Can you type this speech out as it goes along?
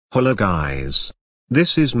Hello guys.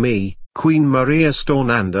 This is me, Queen Maria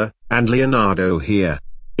Stornanda, and Leonardo here.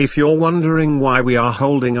 If you're wondering why we are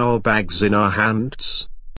holding our bags in our hands,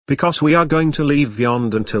 because we are going to leave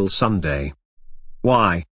Vyond until Sunday.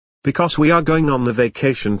 Why? Because we are going on the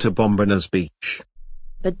vacation to Bombona's beach.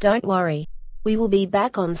 But don't worry. We will be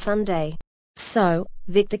back on Sunday. So,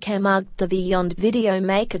 Victor Camargue, the Vyond Video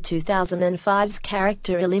Maker 2005's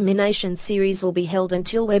character elimination series will be held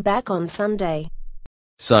until we're back on Sunday.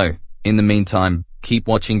 So, in the meantime, keep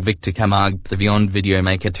watching Victor Camargue, the Vyond Video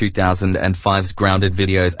Maker 2005's grounded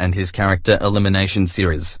videos and his character elimination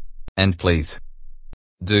series. And please,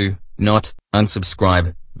 do not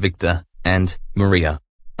unsubscribe, Victor and Maria.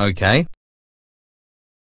 Okay?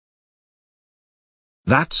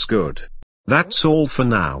 That's good. That's all for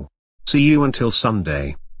now. See you until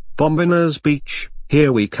Sunday. Bombona's beach,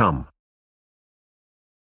 here we come.